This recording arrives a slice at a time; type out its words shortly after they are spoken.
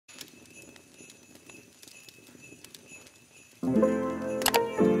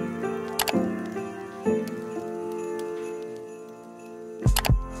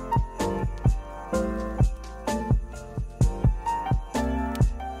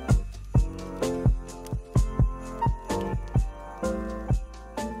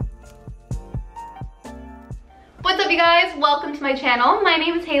up you guys? Welcome to my channel. My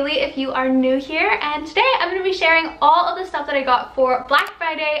name is Haley if you are new here, and today I'm going to be sharing all of the stuff that I got for Black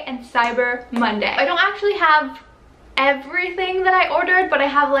Friday and Cyber Monday. I don't actually have everything that I ordered, but I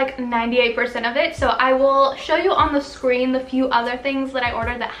have like 98% of it, so I will show you on the screen the few other things that I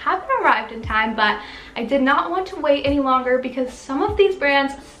ordered that haven't arrived in time, but I did not want to wait any longer because some of these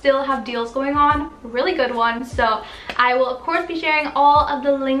brands still have deals going on, really good ones. So I will of course be sharing all of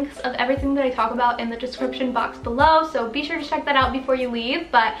the links of everything that I talk about in the description box below, so be sure to check that out before you leave.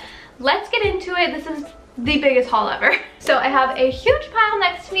 But let's get into it. This is the biggest haul ever. So I have a huge pile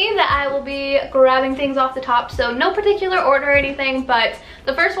next to me that I will be grabbing things off the top, so no particular order or anything, but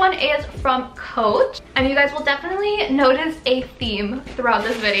the first one is from Coach, and you guys will definitely notice a theme throughout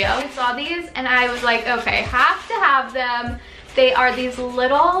this video. I saw these and I was like, okay, have to have them. They are these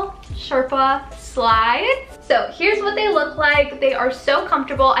little Sherpa slides. So here's what they look like. They are so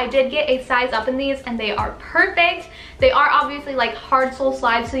comfortable. I did get a size up in these and they are perfect. They are obviously like hard sole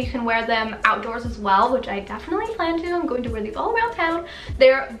slides, so you can wear them outdoors as well, which I definitely plan to. I'm going to wear these all around town.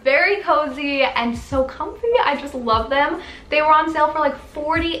 They're very cozy and so comfy. I just love them. They were on sale for like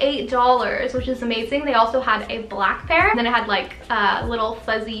 $48, which is amazing. They also had a black pair, and then it had like a little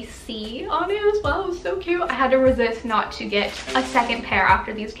fuzzy C on it as well. It was so cute. I had to resist not to get a second pair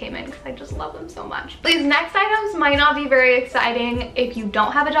after these came in because I just love them so much. These next items might not be very exciting if you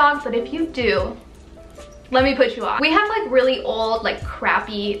don't have a dog, but if you do, let me put you on. We have like really old, like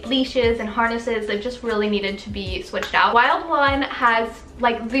crappy leashes and harnesses that just really needed to be switched out. Wild One has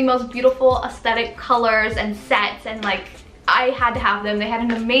like the most beautiful aesthetic colors and sets, and like I had to have them. They had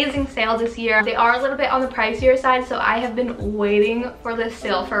an amazing sale this year. They are a little bit on the pricier side, so I have been waiting for this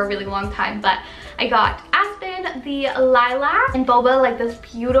sale for a really long time, but I got Aspen, the lilac, and Boba, like this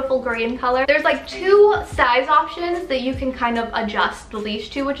beautiful green color. There's like two size options that you can kind of adjust the leash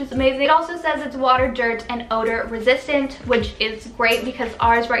to, which is amazing. It also says it's water, dirt, and odor resistant, which is great because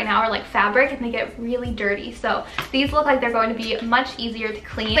ours right now are like fabric and they get really dirty. So these look like they're going to be much easier to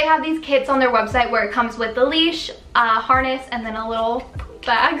clean. They have these kits on their website where it comes with the leash, harness, and then a little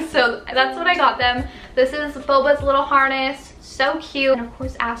bag. So that's what I got them. This is Boba's little harness. So cute. And of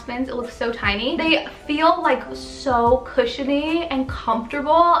course Aspen's, it looks so tiny. They feel like so cushiony and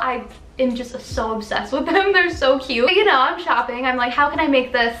comfortable. I am just so obsessed with them. They're so cute. But, you know, I'm shopping. I'm like, how can I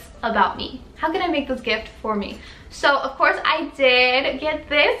make this about me? How can I make this gift for me? So of course I did get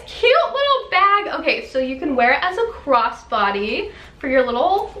this cute little bag. Okay, so you can wear it as a crossbody for your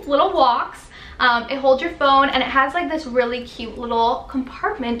little walks. It holds your phone, and it has like this really cute little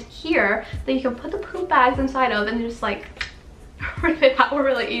compartment here that you can put the poop bags inside of and just like rip it out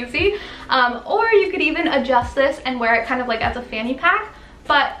really easy. Or you could even adjust this and wear it kind of like as a fanny pack.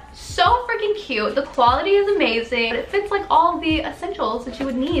 But so freaking cute. The quality is amazing. It fits like all the essentials that you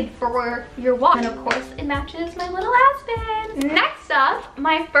would need for your walk. And of course it matches my little Aspen. Next up,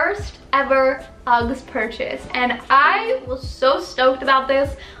 my first ever Uggs purchase. And I was so stoked about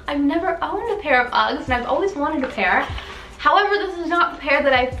this. I've never owned a pair of Uggs and I've always wanted a pair. However, this is not the pair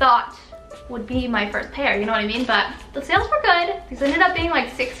that I thought would be my first pair, you know what I mean? But the sales were good. These ended up being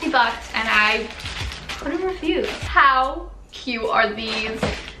like 60 bucks and I couldn't refuse. How cute are these?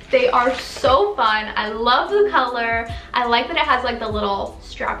 They are so fun. I love the color. I like that it has like the little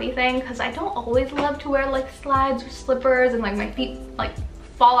strappy thing because I don't always love to wear like slides or slippers and like my feet like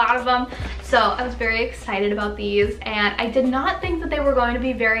fall out of them. So I was very excited about these, and I did not think that they were going to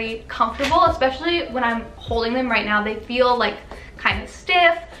be very comfortable, especially when I'm holding them right now. They feel like kind of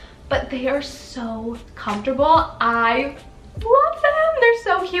stiff, but they are so comfortable. I love them. They're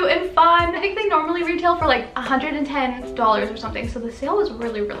so cute and fun. I think they normally retail for like $110 or something, so the sale was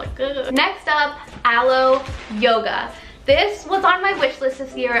really good. Next up, Alo Yoga. This was on my wish list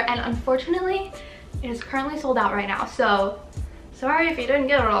this year, and unfortunately it is currently sold out right now, so sorry if you didn't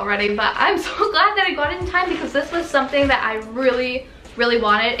get it already, but I'm so glad that I got it in time because this was something that I really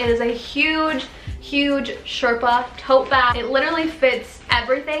wanted. It is a huge Sherpa tote bag. It literally fits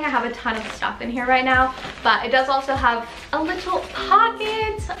everything. I have a ton of stuff in here right now, but it does also have a little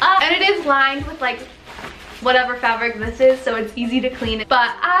pocket, and it is lined with like whatever fabric this is, so it's easy to clean.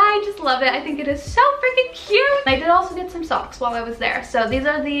 But I just love it. I think it is so freaking cute. I did also get some socks while I was there. So these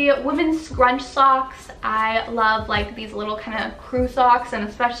are the women's scrunch socks. I love like these little kind of crew socks, and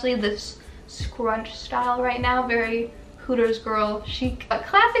especially this scrunch style right now. Very Hooters girl chic. A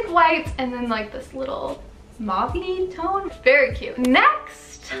classic white, and then like this little mauve-y tone. Very cute.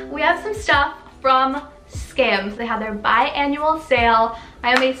 Next, we have some stuff from Skims. They had their biannual sale.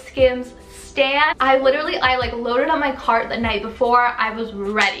 I am a Skims stan. I like loaded on my cart the night before. I was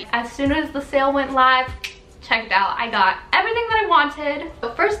ready. As soon as the sale went live, checked out. I got everything that I wanted.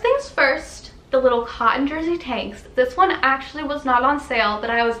 But first things first, the little cotton jersey tanks. This one actually was not on sale, but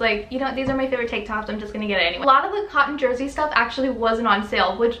I was like, you know, these are my favorite tank tops, I'm just gonna get it anyway. A lot of the cotton jersey stuff actually wasn't on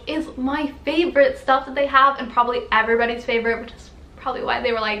sale, which is my favorite stuff that they have, and probably everybody's favorite, which is probably why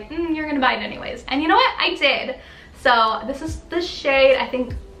they were like, you're gonna buy it anyways. And you know what? I did. So this is the shade, I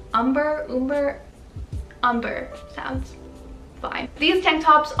think Umber sounds fine. These tank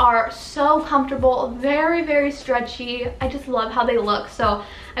tops are so comfortable, very, very stretchy. I just love how they look. So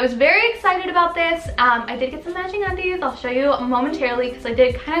I was very excited about this. I did get some matching undies. I'll show you momentarily because I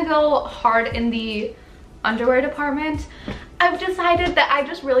did kind of go hard in the underwear department. I've decided that I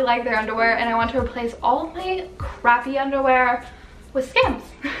just really like their underwear and I want to replace all of my crappy underwear with Skims.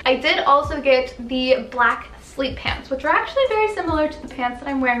 I did also get the black sleep pants, which are actually very similar to the pants that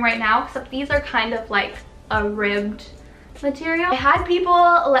I'm wearing right now, except these are kind of like a ribbed material. I had people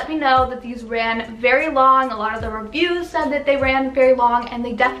let me know that these ran very long. A lot of the reviews said that they ran very long, and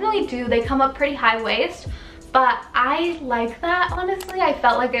they definitely do. They come up pretty high waist, but I like that, honestly. I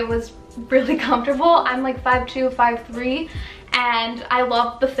felt like it was really comfortable. I'm like 5'2", 5'3", and I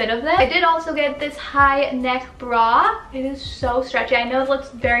love the fit of this. I did also get this high neck bra. It is so stretchy. I know it looks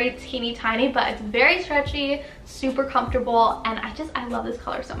very teeny tiny, but it's very stretchy, super comfortable, and I love this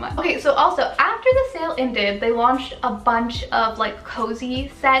color so much. Okay, so also after the sale ended, they launched a bunch of like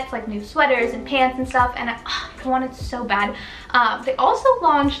cozy sets, like new sweaters and pants and stuff, and I wanted so bad. They also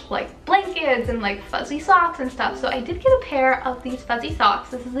launched like blankets and like fuzzy socks and stuff, so I did get a pair of these fuzzy socks.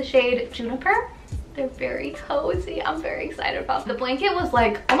 This is the shade Juniper. They're very cozy. I'm very excited about them. The blanket was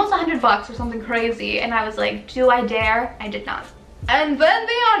like almost $100 or something crazy, and I was like, do I dare? I did not. And then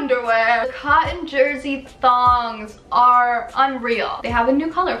the underwear. The cotton jersey thongs are unreal. They have a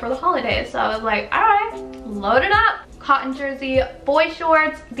new color for the holidays, so I was like, all right, load it up. Cotton jersey, boy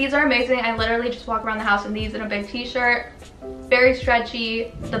shorts. These are amazing. I literally just walk around the house in these in a big t-shirt. Very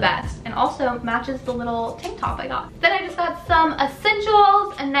stretchy, the best, and also matches the little tank top I got. Then I just got some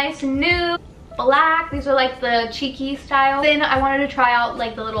essentials, a nice nude black. These are like the cheeky style. Then I wanted to try out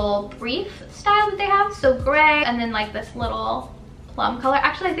like the little brief style that they have, so gray, and then like this little plum color.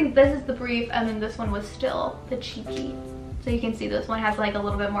 Actually, I think this is the brief, and then this one was still the cheeky. So you can see this one has like a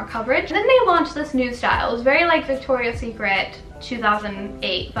little bit more coverage. And then they launched this new style. It was very like Victoria's Secret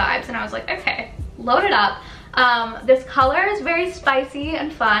 2008 vibes, and I was like, okay, load it up. This color is very spicy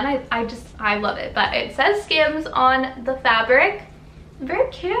and fun. I love it, but it says Skims on the fabric.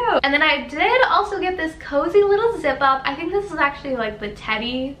 Very cute. And then I did also get this cozy little zip up. I think this is actually like the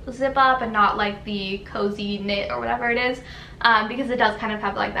teddy zip up and not like the cozy knit or whatever it is, because it does kind of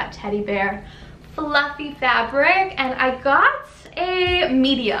have like that teddy bear fluffy fabric. And I got a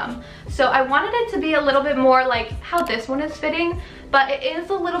medium, so I wanted it to be a little bit more like how this one is fitting, but it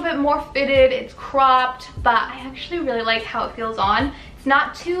is a little bit more fitted. It's cropped, but I actually really like how it feels on. It's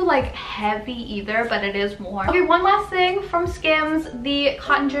not too like heavy either, but it is warm. Okay, one last thing from Skims, the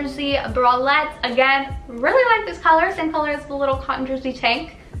cotton jersey bralettes. Again, really like this color, same color as the little cotton jersey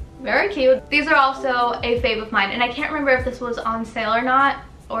tank. Very cute. These are also a fave of mine, and I can't remember if this was on sale or not,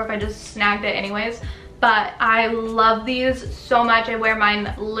 or if I just snagged it anyways, but I love these so much. I wear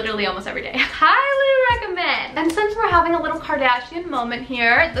mine literally almost every day. Highly recommend. And since we're having a little Kardashian moment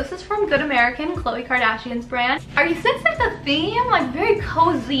here, this is from Good American, Khloe Kardashian's brand. Are you sensing the theme? Like very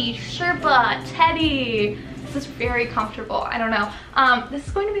cozy, Sherpa, teddy. This is very comfortable. I don't know. This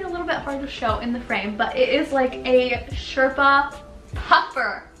is going to be a little bit hard to show in the frame, but it is like a Sherpa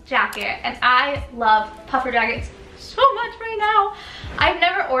puffer jacket, and I love puffer jackets so much right now. I've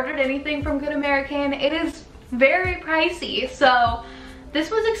never ordered anything from Good American. It is very pricey, so this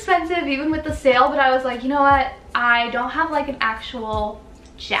was expensive even with the sale, but I was like, you know what, I don't have like an actual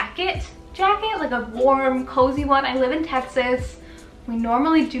jacket, like a warm cozy one. I live in Texas. We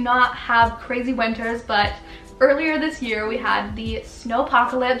normally do not have crazy winters, but earlier this year we had the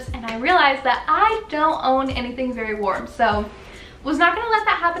snowpocalypse, and I realized that I don't own anything very warm, so was not gonna let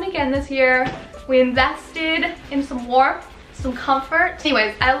that happen again this year. We invested in some warmth, some comfort.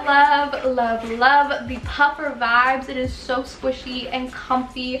 Anyways, I love the puffer vibes. It is so squishy and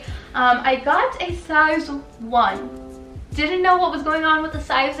comfy. I got a size 1. Didn't know what was going on with the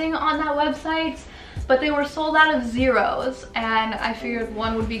sizing on that website, but they were sold out of zeros, and I figured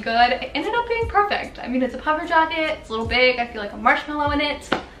 1 would be good. It ended up being perfect. I mean, it's a puffer jacket, it's a little big, I feel like a marshmallow in it,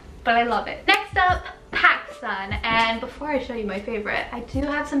 but I love it. Next up, Pacsun. And before I show you my favorite, I do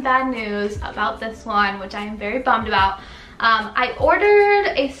have some bad news about this one, which I am very bummed about. I ordered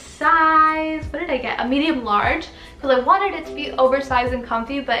a size, what did I get? A medium large, because I wanted it to be oversized and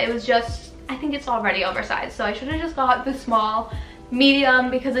comfy, but it was just, I think it's already oversized, so I should have just got the small medium,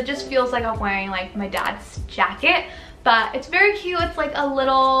 because it just feels like I'm wearing like my dad's jacket. but it's very cute. It's like a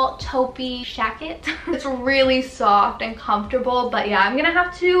little taupey jacket. It's really soft and comfortable, but yeah, I'm gonna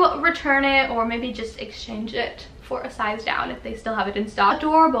have to return it or maybe just exchange it for a size down if they still have it in stock.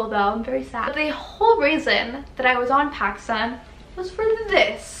 Adorable though, I'm very sad. But the whole reason that I was on Pacsun was for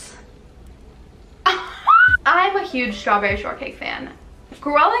this. I'm a huge strawberry shortcake fan.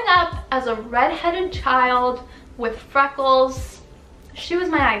 Growing up as a redheaded child with freckles, she was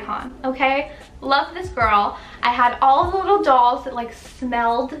my icon, okay? Love this girl. I had all the little dolls that like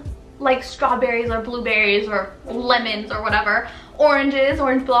smelled like strawberries or blueberries or lemons or whatever. Oranges,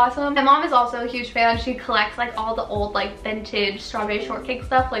 orange blossom. My mom is also a huge fan. She collects like all the old like vintage strawberry shortcake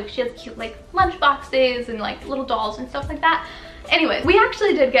stuff. Like she has cute like lunch boxes and like little dolls and stuff like that. Anyway, we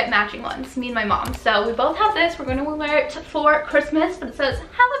actually did get matching ones, me and my mom. So we both have this. We're going to wear it for Christmas, but it says, "Have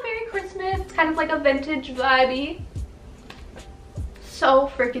a Merry Christmas." It's kind of like a vintage vibey.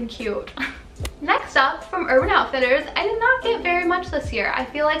 So freaking cute. Next up, from Urban Outfitters, I did not get very much this year. I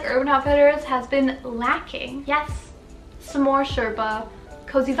feel like Urban Outfitters has been lacking. Yes, some more Sherpa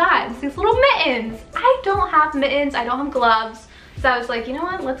cozy vibes. These little mittens. I don't have mittens. I don't have gloves. So I was like, you know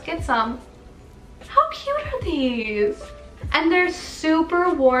what? Let's get some. How cute are these? And they're super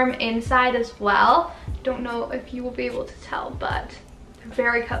warm inside as well. Don't know if you will be able to tell, but they're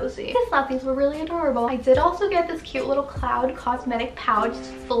very cozy. I just thought these were really adorable. I did also get this cute little cloud cosmetic pouch. It's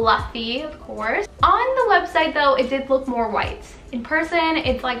fluffy, of course. On the website though, it did look more white. In person,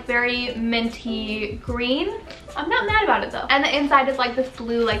 it's like very minty green. I'm not mad about it though. And the inside is like this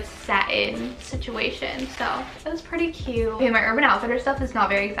blue like satin situation. So it was pretty cute. Okay, my Urban Outfitters stuff is not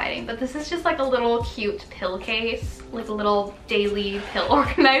very exciting, but this is just like a little cute pill case, like a little daily pill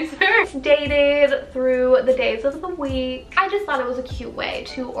organizer. It's dated through the days of the week. I just thought it was a cute way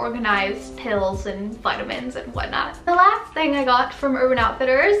to organize pills and vitamins and whatnot. The last thing I got from Urban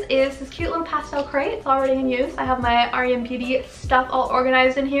Outfitters is this cute little pastel crate. It's already in use. I have my REM Beauty stuff all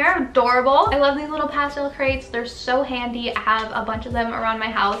organized in here. Adorable. I love these little pastel crates. They're so handy. I have a bunch of them around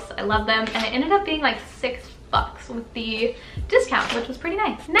my house. I love them, and it ended up being like $6 with the discount, which was pretty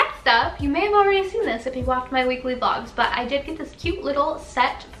nice. Next up, you may have already seen this if you watched my weekly vlogs, but I did get this cute little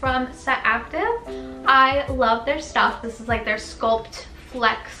set from Set Active. I love their stuff. This is like their Sculpt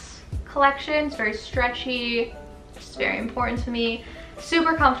Flex collection. It's very stretchy, it's very important to me.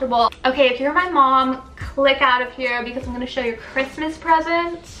 Super comfortable. Okay, if you're my mom, click out of here because I'm gonna show your Christmas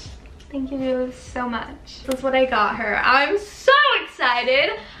present. Thank you so much. This is what I got her. I'm so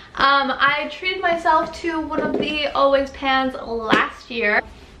excited. I treated myself to one of the Always pans last year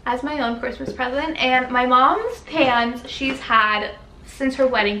as my own Christmas present, and my mom's pans she's had since her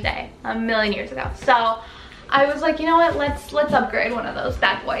wedding day a million years ago. So I was like, you know what, let's upgrade one of those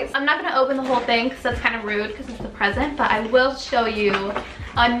bad boys. I'm not gonna open the whole thing because that's kind of rude because it's a present, but I will show you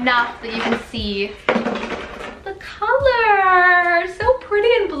enough that you can see the color. So pretty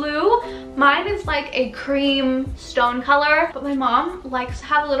and blue. Mine is like a cream stone color, but my mom likes to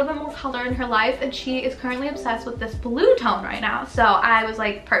have a little bit more color in her life, and she is currently obsessed with this blue tone right now. So I was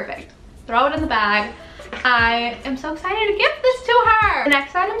like, perfect. Throw it in the bag. I am so excited to give this to her. The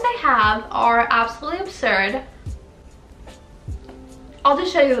next items I have are absolutely absurd. I'll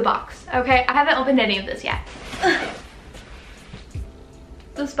just show you the box, okay? I haven't opened any of this yet.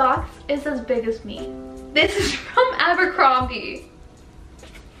 This box is as big as me. This is from Abercrombie.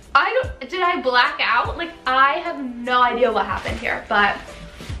 Did I black out? Like, I have no idea what happened here, but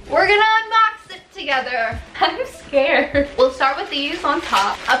we're gonna unbox it together. I'm scared. We'll start with these on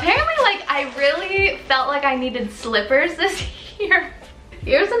top. Apparently, like, I really felt like I needed slippers this year.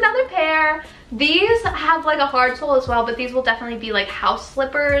 Here's another pair. These have like a hard sole as well, but these will definitely be like house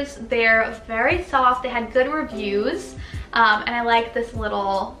slippers. They're very soft. They had good reviews, and I like this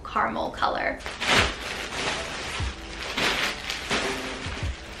little caramel color.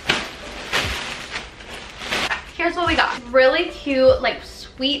 Here's what we got. Really cute, like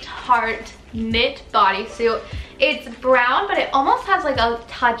sweetheart knit bodysuit. It's brown, but it almost has like a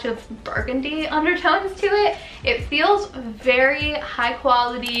touch of burgundy undertones to it. It feels very high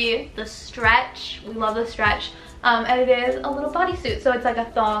quality. The stretch, we love the stretch. And it is a little bodysuit, so it's like a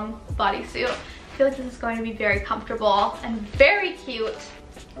thong bodysuit. I feel like this is going to be very comfortable and very cute.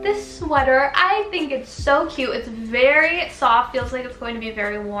 This sweater, I think it's so cute. It's very soft, feels like it's going to be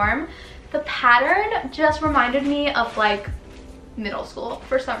very warm. The pattern just reminded me of like middle school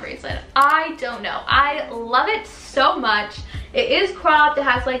for some reason. I don't know. I love it so much. It is cropped. It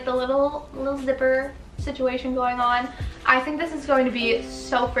has like the little zipper situation going on. I think this is going to be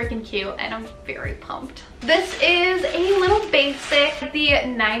so freaking cute, and I'm very pumped. This is a little basic, the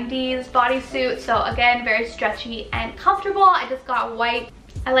 90s bodysuit. So again, very stretchy and comfortable. I just got white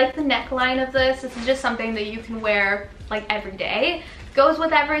I like the neckline of this. This is just something that you can wear like every day. Goes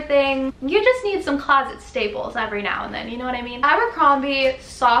with everything. You just need some closet staples every now and then, you know what I mean? Abercrombie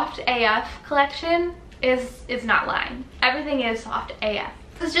Soft AF collection is not lying. Everything is soft AF.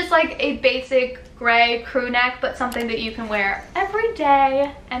 This is just like a basic gray crew neck, but something that you can wear every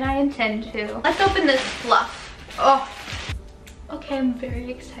day, and I intend to. Let's open this fluff. Oh, okay, I'm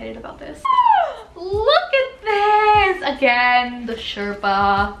very excited about this. Look at this! Again, the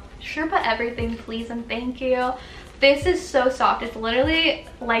Sherpa. Sherpa everything, please and thank you. This is so soft. It's literally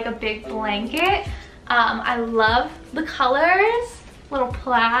like a big blanket. I love the colors. Little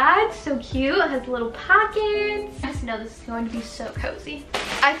plaid, so cute. It has little pockets. I just know this is going to be so cozy.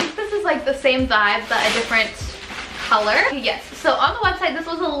 I think this is like the same vibe, but a different color. Yes, so on the website, this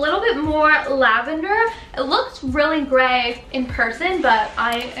was a little bit more lavender. It looks really gray in person, but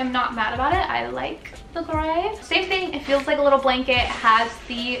I am not mad about it. I like the gray. Same thing, it feels like a little blanket. It has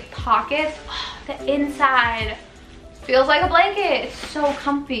the pockets. Oh, the inside feels like a blanket. It's so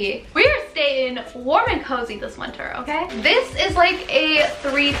comfy. We are staying warm and cozy this winter, okay? This is like a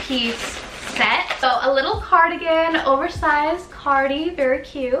 3-piece set. So a little cardigan, oversized cardi, very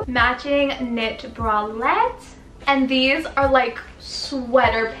cute. Matching knit bralette. And these are like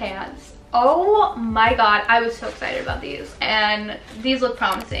sweater pants. Oh my god, I was so excited about these, and these look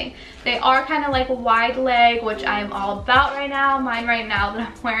promising. They are kind of like wide leg, which I am all about right now. Mine right now that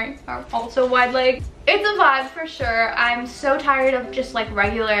I'm wearing are also wide leg. It's a vibe for sure. I'm so tired of just like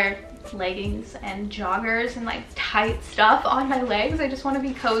regular leggings and joggers and like tight stuff on my legs. I just want to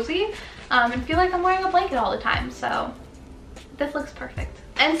be cozy and feel like I'm wearing a blanket all the time, so this looks perfect.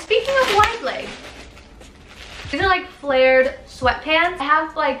 And speaking of wide leg, these are like flared sweatpants. I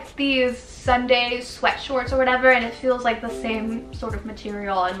have like these Sunday sweat shorts or whatever, and it feels like the same sort of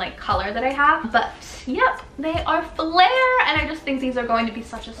material and like color that I have. But yep, they are flare, and I just think these are going to be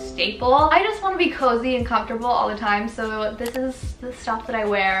such a staple. I just want to be cozy and comfortable all the time, so this is the stuff that I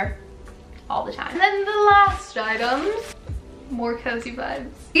wear all the time. And then the last items, more cozy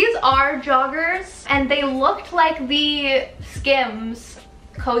vibes. These are joggers, and they looked like the Skims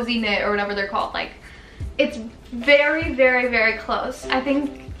cozy knit or whatever they're called. Like, it's very, very, very close. I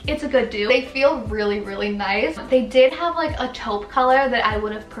think it's a good do. They feel really, really nice. They did have like a taupe color that I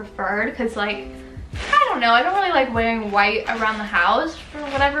would have preferred, because like, I don't know, I don't really like wearing white around the house for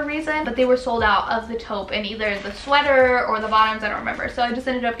whatever reason, but they were sold out of the taupe in either the sweater or the bottoms, I don't remember. So I just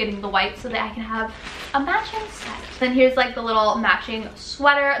ended up getting the white so that I can have a matching set. Then here's like the little matching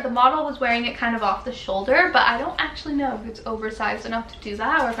sweater. The model was wearing it kind of off the shoulder, but I don't actually know if it's oversized enough to do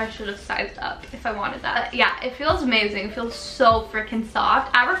that, or if I should have sized up if I wanted that. But yeah, it feels amazing. It feels so freaking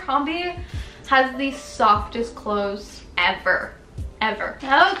soft. Abercrombie has the softest clothes ever.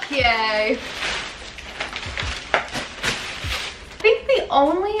 Okay. I think the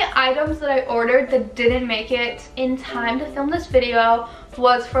only items that I ordered that didn't make it in time to film this video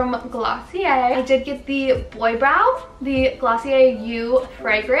was from Glossier. I did get the Boy Brow, the Glossier You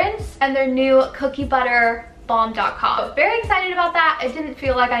fragrance, and their new Cookie Butter Balm.com. Very excited about that. I didn't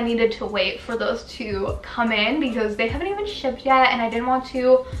feel like I needed to wait for those to come in because they haven't even shipped yet, and I didn't want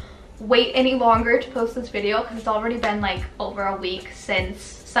to wait any longer to post this video because it's already been like over a week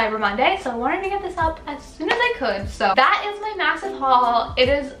since Cyber Monday, so I wanted to get this up as soon as I could. So that is my massive haul. It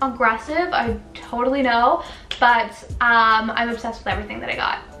is aggressive, I totally know, but I'm obsessed with everything that I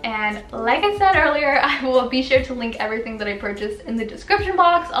got. And like I said earlier, I will be sure to link everything that I purchased in the description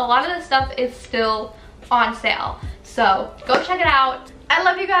box. A lot of this stuff is still on sale, so go check it out. I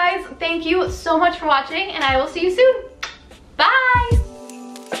love you guys. Thank you so much for watching, and I will see you soon.